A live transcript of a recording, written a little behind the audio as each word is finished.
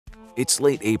It's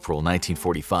late April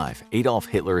 1945. Adolf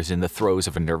Hitler is in the throes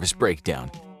of a nervous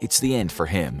breakdown. It's the end for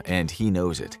him, and he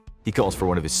knows it. He calls for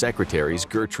one of his secretaries,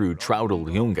 Gertrude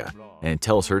Traudl-Junge, and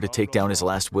tells her to take down his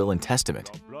last will and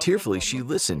testament. Tearfully, she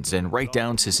listens and writes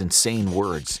down his insane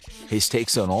words. His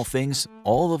takes on all things: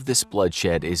 all of this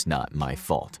bloodshed is not my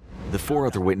fault. The 4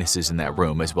 other witnesses in that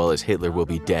room, as well as Hitler, will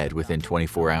be dead within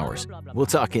 24 hours. We'll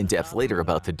talk in depth later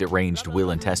about the deranged will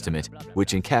and testament,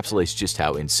 which encapsulates just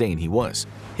how insane he was.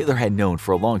 Hitler had known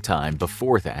for a long time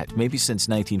before that, maybe since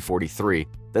 1943,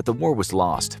 that the war was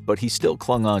lost, but he still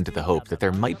clung on to the hope that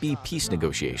there might be peace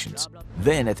negotiations.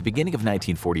 Then, at the beginning of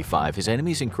 1945, his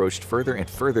enemies encroached further and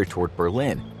further toward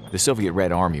Berlin. The Soviet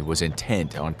Red Army was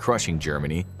intent on crushing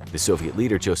Germany. The Soviet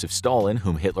leader Joseph Stalin,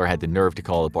 whom Hitler had the nerve to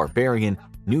call a barbarian,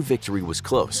 knew victory was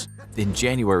close. In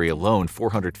January alone,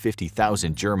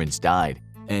 450,000 Germans died,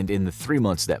 and in the 3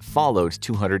 months that followed,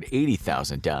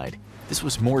 280,000 died. This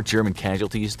was more German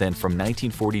casualties than from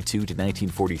 1942 to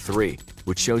 1943,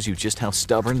 which shows you just how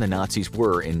stubborn the Nazis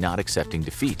were in not accepting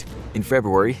defeat. In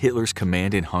February, Hitler's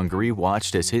command in Hungary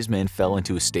watched as his men fell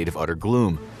into a state of utter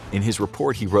gloom. In his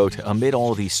report, he wrote, "Amid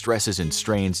all these stresses and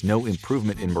strains, no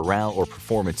improvement in morale or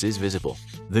performance is visible.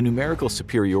 The numerical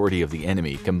superiority of the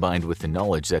enemy, combined with the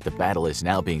knowledge that the battle is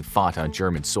now being fought on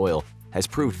German soil, has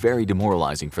proved very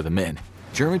demoralizing for the men.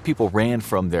 German people ran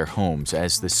from their homes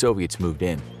as the Soviets moved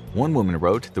in." One woman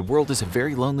wrote, "The world is a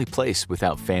very lonely place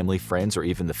without family, friends, or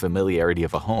even the familiarity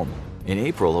of a home." In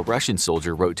April, a Russian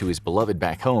soldier wrote to his beloved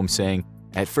back home saying,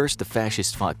 "At first the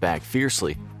fascists fought back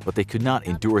fiercely, but they could not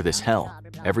endure this hell.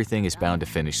 Everything is bound to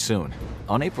finish soon."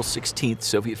 On April 16th,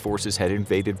 Soviet forces had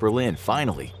invaded Berlin,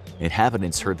 finally.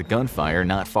 Inhabitants heard the gunfire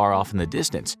not far off in the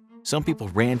distance. Some people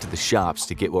ran to the shops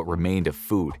to get what remained of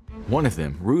food. One of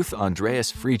them, Ruth Andreas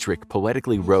Friedrich,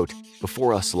 poetically wrote,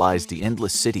 "Before us lies the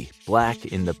endless city, black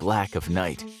in the black of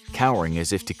night, cowering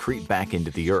as if to creep back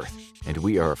into the earth, and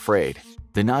we are afraid."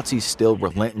 The Nazis still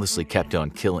relentlessly kept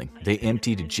on killing. They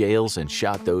emptied jails and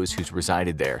shot those who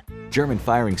resided there. German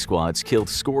firing squads killed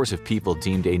scores of people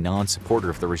deemed a non-supporter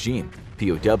of the regime.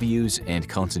 POWs and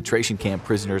concentration camp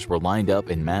prisoners were lined up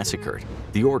and massacred.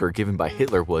 The order given by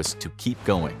Hitler was to keep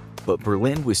going. But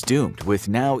Berlin was doomed, with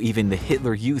now even the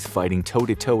Hitler Youth fighting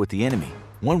toe-to-toe with the enemy.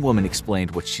 One woman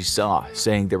explained what she saw,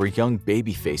 saying there were young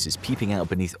baby faces peeping out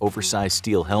beneath oversized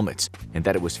steel helmets, and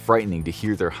that it was frightening to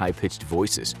hear their high-pitched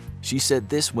voices. She said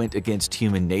this went against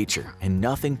human nature, and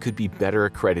nothing could be better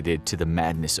accredited to the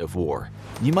madness of war.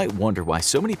 You might wonder why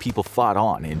so many people fought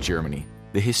on in Germany.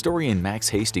 The historian Max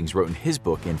Hastings wrote in his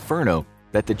book Inferno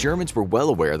that the Germans were well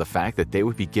aware of the fact that they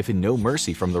would be given no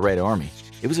mercy from the Red Army.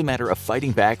 It was a matter of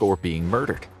fighting back or being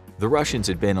murdered. The Russians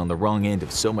had been on the wrong end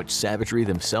of so much savagery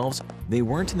themselves, they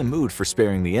weren't in the mood for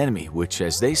sparing the enemy, which,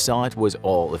 as they saw it, was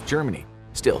all of Germany.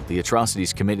 Still, the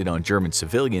atrocities committed on German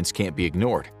civilians can't be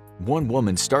ignored. One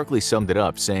woman starkly summed it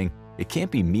up, saying, "It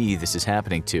can't be me this is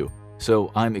happening to,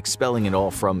 so I'm expelling it all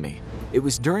from me." It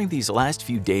was during these last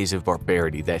few days of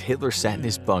barbarity that Hitler sat in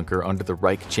his bunker under the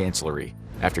Reich Chancellery.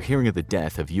 After hearing of the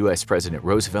death of U.S. President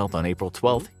Roosevelt on April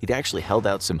 12th, he'd actually held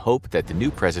out some hope that the new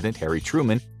president, Harry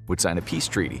Truman, would sign a peace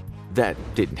treaty. That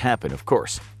didn't happen, of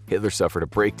course. Hitler suffered a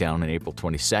breakdown on April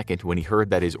 22nd when he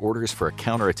heard that his orders for a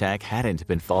counterattack hadn't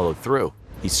been followed through.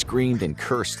 He screamed and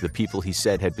cursed the people he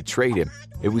said had betrayed him.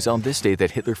 It was on this day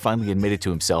that Hitler finally admitted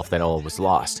to himself that all was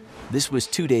lost. This was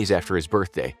 2 days after his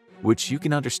birthday, which you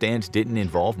can understand didn't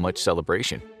involve much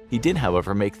celebration. He did,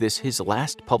 however, make this his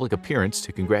last public appearance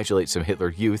to congratulate some Hitler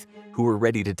Youth who were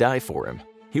ready to die for him.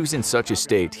 He was in such a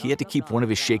state, he had to keep one of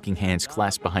his shaking hands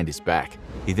clasped behind his back.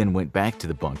 He then went back to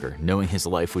the bunker, knowing his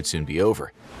life would soon be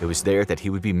over. It was there that he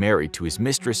would be married to his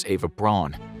mistress, Eva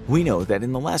Braun. We know that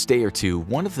in the last day or two,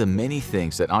 one of the many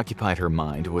things that occupied her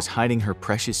mind was hiding her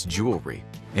precious jewelry.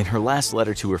 In her last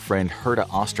letter to her friend Herta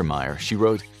Ostermeyer, she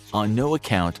wrote, "On no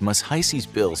account must Heisey's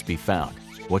bills be found.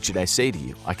 What should I say to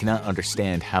you? I cannot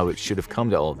understand how it should have come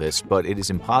to all this, but it is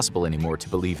impossible anymore to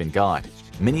believe in God."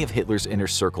 Many of Hitler's inner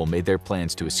circle made their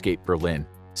plans to escape Berlin.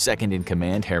 Second in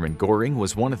command, Hermann Göring,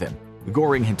 was one of them.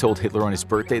 Göring had told Hitler on his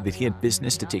birthday that he had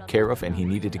business to take care of and he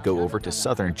needed to go over to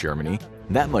southern Germany.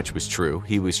 That much was true.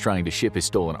 He was trying to ship his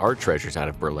stolen art treasures out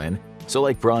of Berlin. So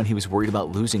like Braun, he was worried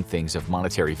about losing things of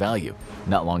monetary value.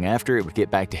 Not long after, it would get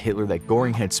back to Hitler that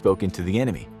Göring had spoken to the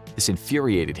enemy. This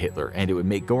infuriated Hitler, and it would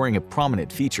make Göring a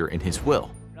prominent feature in his will.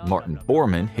 Martin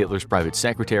Bormann, Hitler's private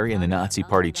secretary in the Nazi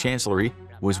Party Chancellery,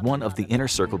 was one of the inner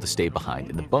circle to stay behind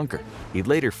in the bunker. He'd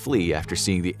later flee after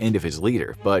seeing the end of his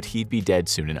leader, but he'd be dead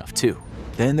soon enough too.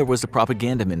 Then there was the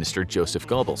propaganda minister Joseph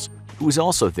Goebbels, who was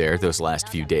also there those last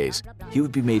few days. He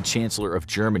would be made Chancellor of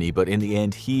Germany, but in the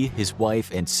end he, his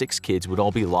wife, and 6 kids would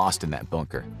all be lost in that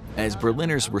bunker. As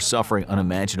Berliners were suffering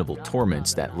unimaginable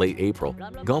torments that late April,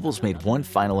 Goebbels made one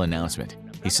final announcement.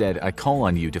 He said, "I call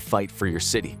on you to fight for your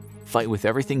city. Fight with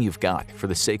everything you've got, for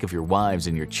the sake of your wives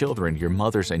and your children, your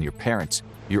mothers and your parents.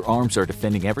 Your arms are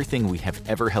defending everything we have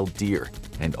ever held dear,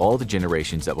 and all the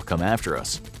generations that will come after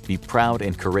us. Be proud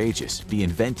and courageous, be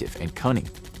inventive and cunning."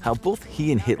 How both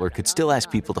he and Hitler could still ask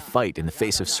people to fight in the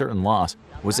face of certain loss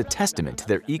was a testament to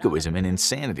their egoism and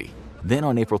insanity. Then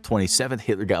on April 27th,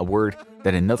 Hitler got word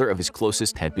that another of his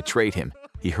closest had betrayed him.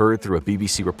 He heard through a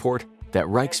BBC report that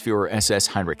Reichsfuhrer SS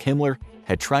Heinrich Himmler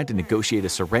had tried to negotiate a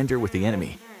surrender with the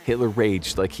enemy. Hitler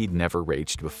raged like he'd never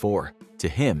raged before. To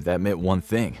him, that meant one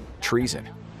thing: treason.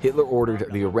 Hitler ordered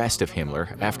the arrest of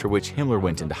Himmler, after which Himmler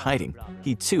went into hiding.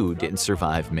 He too didn't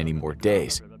survive many more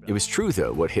days. It was true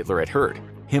though what Hitler had heard.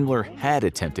 Himmler had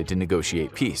attempted to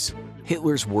negotiate peace.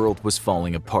 Hitler's world was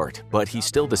falling apart, but he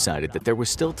still decided that there was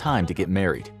still time to get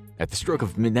married. At the stroke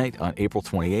of midnight on April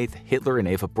 28th, Hitler and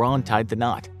Eva Braun tied the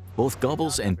knot. Both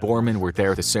Goebbels and Bormann were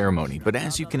there at the ceremony, but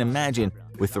as you can imagine,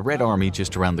 with the Red Army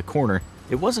just around the corner,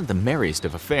 it wasn't the merriest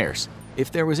of affairs.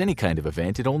 If there was any kind of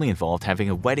event, it only involved having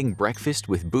a wedding breakfast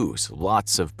with booze,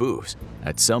 lots of booze.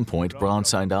 At some point, Braun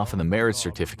signed off on the marriage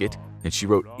certificate, and she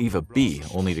wrote Eva B,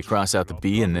 only to cross out the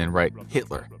B and then write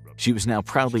Hitler. She was now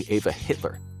proudly Eva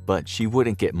Hitler, but she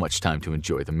wouldn't get much time to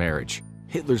enjoy the marriage.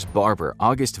 Hitler's barber,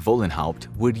 August Vollenhaupt,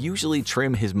 would usually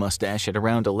trim his mustache at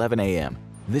around 11 a.m.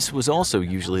 This was also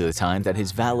usually the time that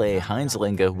his valet Heinz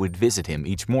Lenga would visit him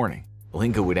each morning.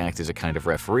 Lenga would act as a kind of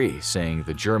referee, saying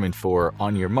the German for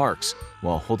 "on your marks"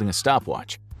 while holding a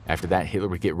stopwatch. After that, Hitler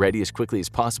would get ready as quickly as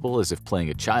possible, as if playing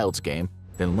a child's game.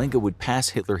 Then Lenga would pass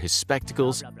Hitler his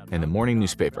spectacles and the morning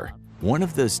newspaper. One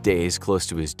of those days close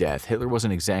to his death, Hitler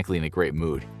wasn't exactly in a great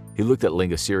mood. He looked at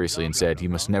Lenga seriously and said, "You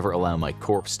must never allow my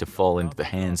corpse to fall into the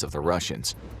hands of the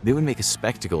Russians. They would make a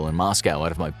spectacle in Moscow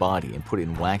out of my body and put it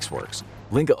in waxworks."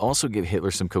 Lenga also gave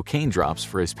Hitler some cocaine drops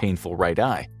for his painful right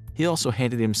eye. He also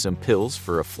handed him some pills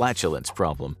for a flatulence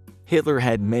problem. Hitler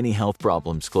had many health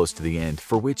problems close to the end,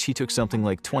 for which he took something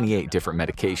like 28 different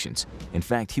medications. In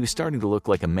fact, he was starting to look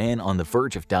like a man on the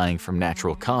verge of dying from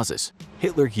natural causes.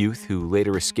 Hitler Youth, who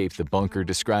later escaped the bunker,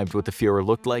 described what the Führer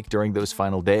looked like during those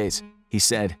final days. He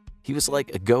said, "He was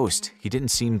like a ghost. He didn't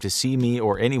seem to see me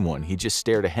or anyone. He just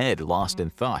stared ahead, lost in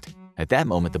thought." At that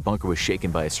moment, the bunker was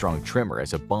shaken by a strong tremor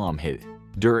as a bomb hit.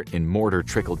 Dirt and mortar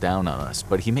trickled down on us,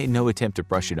 but he made no attempt to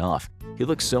brush it off. He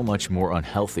looked so much more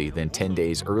unhealthy than 10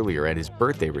 days earlier at his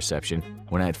birthday reception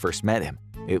when I had first met him.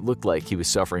 It looked like he was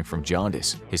suffering from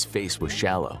jaundice. His face was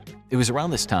shallow. It was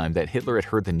around this time that Hitler had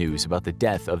heard the news about the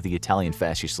death of the Italian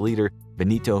fascist leader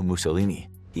Benito Mussolini.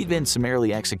 He'd been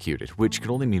summarily executed, which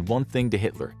could only mean one thing to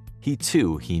Hitler. He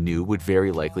too, he knew, would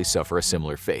very likely suffer a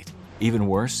similar fate. Even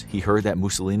worse, he heard that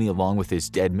Mussolini, along with his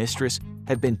dead mistress,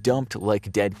 had been dumped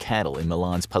like dead cattle in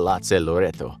Milan's Palazzo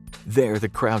Loreto. There, the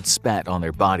crowd spat on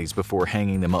their bodies before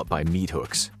hanging them up by meat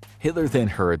hooks. Hitler then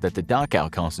heard that the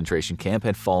Dachau concentration camp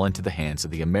had fallen to the hands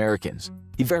of the Americans.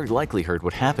 He very likely heard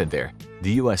what happened there.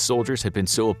 The US soldiers had been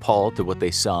so appalled to what they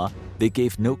saw, they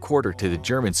gave no quarter to the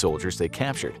German soldiers they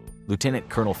captured. Lieutenant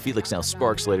Colonel Felix L.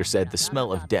 Sparks later said the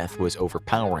smell of death was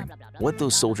overpowering. What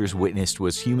those soldiers witnessed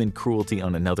was human cruelty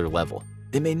on another level.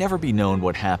 It may never be known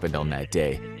what happened on that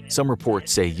day. Some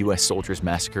reports say US soldiers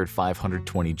massacred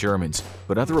 520 Germans,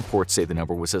 but other reports say the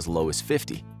number was as low as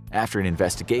 50. After an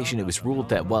investigation, it was ruled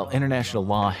that while international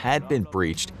law had been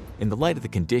breached, in the light of the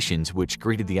conditions which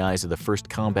greeted the eyes of the first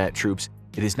combat troops,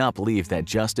 it is not believed that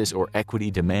justice or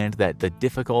equity demand that the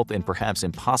difficult and perhaps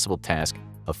impossible task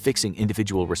of fixing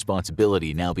individual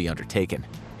responsibility now be undertaken.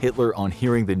 Hitler, on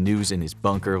hearing the news in his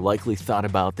bunker, likely thought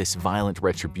about this violent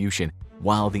retribution,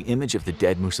 while the image of the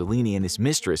dead Mussolini and his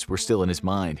mistress were still in his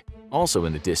mind. Also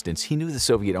in the distance, he knew the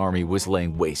Soviet army was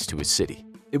laying waste to his city.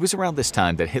 It was around this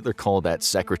time that Hitler called that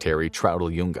secretary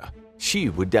Traudl Junge. She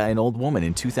would die an old woman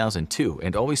in 2002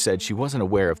 and always said she wasn't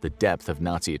aware of the depth of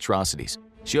Nazi atrocities.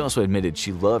 She also admitted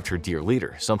she loved her dear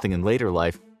leader, something in later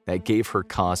life that gave her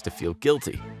cause to feel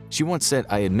guilty. She once said,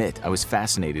 "I admit I was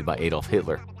fascinated by Adolf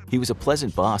Hitler. He was a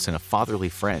pleasant boss and a fatherly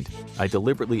friend. I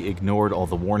deliberately ignored all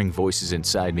the warning voices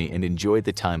inside me and enjoyed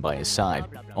the time by his side,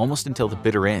 almost until the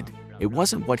bitter end. It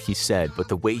wasn't what he said, but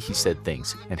the way he said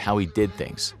things and how he did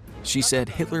things." She said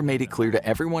Hitler made it clear to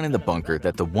everyone in the bunker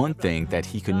that the one thing that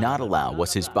he could not allow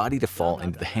was his body to fall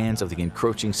into the hands of the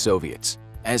encroaching Soviets.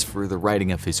 As for the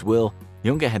writing of his will,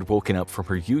 Junge had woken up from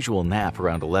her usual nap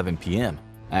around 11 p.m.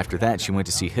 After that, she went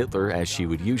to see Hitler, as she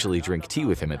would usually drink tea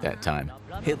with him at that time.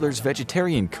 Hitler's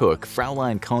vegetarian cook,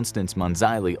 Fraulein Constance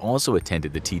Manzeili, also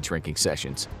attended the tea-drinking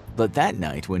sessions. But that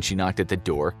night, when she knocked at the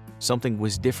door, something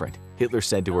was different. Hitler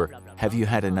said to her, "Have you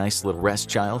had a nice little rest,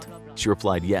 child?" She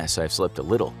replied, "Yes, I've slept a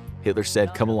little." Hitler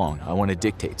said, "Come along, I want to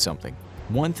dictate something."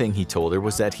 One thing he told her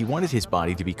was that he wanted his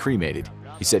body to be cremated.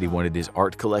 He said he wanted his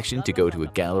art collection to go to a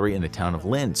gallery in the town of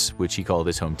Linz, which he called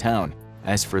his hometown.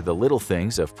 As for the little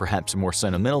things of perhaps more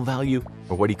sentimental value,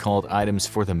 or what he called items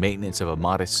for the maintenance of a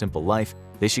modest, simple life,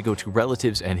 they should go to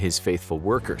relatives and his faithful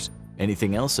workers.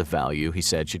 Anything else of value, he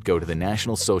said, should go to the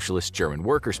National Socialist German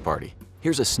Workers' Party.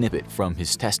 Here's a snippet from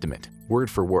his testament, word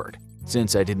for word.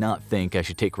 "Since I did not think I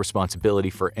should take responsibility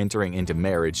for entering into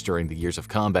marriage during the years of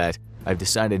combat, I've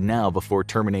decided now, before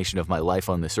termination of my life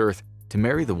on this earth, to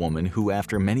marry the woman who,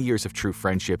 after many years of true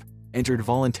friendship, entered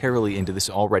voluntarily into this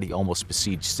already almost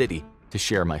besieged city to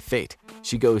share my fate.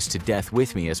 She goes to death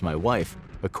with me as my wife,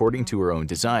 according to her own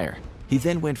desire." He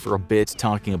then went for a bit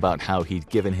talking about how he'd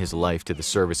given his life to the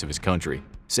service of his country,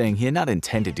 saying he had not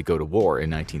intended to go to war in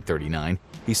 1939.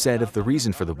 He said of the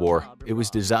reason for the war, it was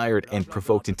desired and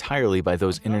provoked entirely by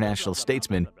those international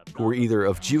statesmen who were either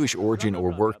of Jewish origin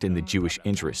or worked in the Jewish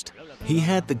interest. He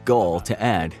had the gall to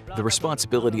add, "The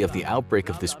responsibility of the outbreak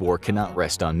of this war cannot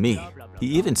rest on me." He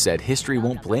even said history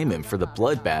won't blame him for the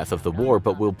bloodbath of the war,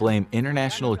 but will blame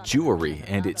international Jewry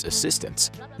and its assistants.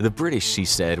 The British, he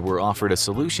said, were offered a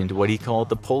solution to what he called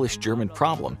the Polish-German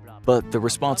problem, but the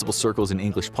responsible circles in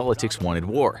English politics wanted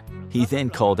war. He then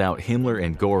called out Himmler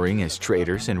and Göring as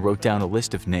traitors and wrote down a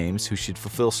list of names who should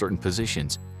fulfill certain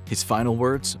positions. His final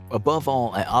words, "Above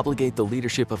all, I obligate the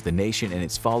leadership of the nation and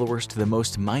its followers to the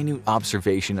most minute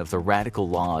observation of the radical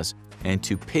laws and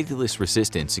to pitiless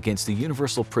resistance against the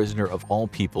universal prisoner of all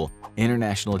people,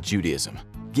 international Judaism."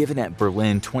 Given at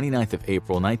Berlin, 29th of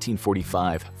April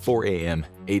 1945, 4 a.m.,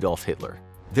 Adolf Hitler.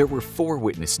 There were 4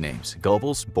 witness names,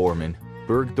 Goebbels, Bormann,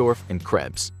 Bergdorf, and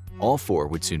Krebs. All 4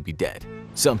 would soon be dead.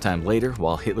 Sometime later,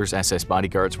 while Hitler's SS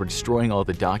bodyguards were destroying all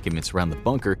the documents around the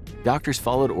bunker, doctors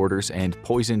followed orders and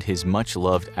poisoned his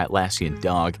much-loved Atlassian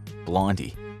dog,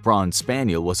 Blondie. Braun's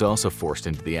spaniel was also forced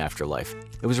into the afterlife.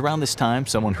 It was around this time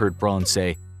someone heard Braun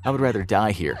say, "I would rather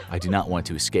die here, I do not want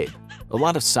to escape." A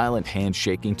lot of silent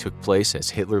handshaking took place as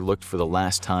Hitler looked for the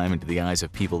last time into the eyes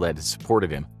of people that had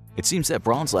supported him. It seems that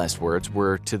Braun's last words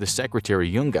were to the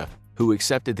secretary Junge, who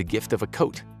accepted the gift of a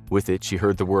coat. With it, she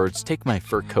heard the words, "Take my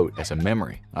fur coat as a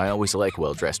memory. I always like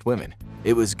well-dressed women."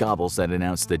 It was Goebbels that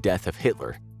announced the death of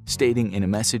Hitler, stating in a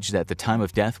message that the time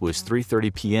of death was 3:30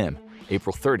 p.m.,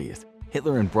 April 30th.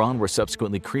 Hitler and Braun were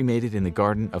subsequently cremated in the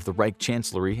garden of the Reich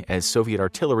Chancellery as Soviet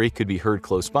artillery could be heard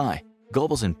close by.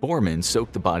 Goebbels and Bormann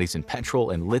soaked the bodies in petrol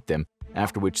and lit them,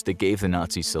 after which they gave the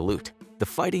Nazis salute. The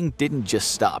fighting didn't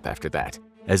just stop after that.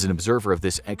 As an observer of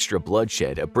this extra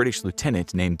bloodshed, a British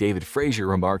lieutenant named David Fraser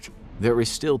remarked, "There is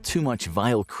still too much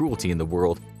vile cruelty in the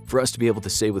world for us to be able to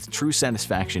say with true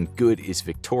satisfaction good is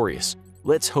victorious.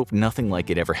 Let's hope nothing like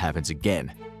it ever happens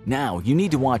again." Now, you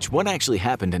need to watch what actually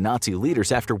happened to Nazi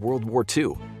leaders after World War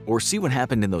II, or see what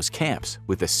happened in those camps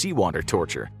with the seawater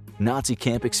torture, Nazi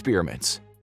camp experiments.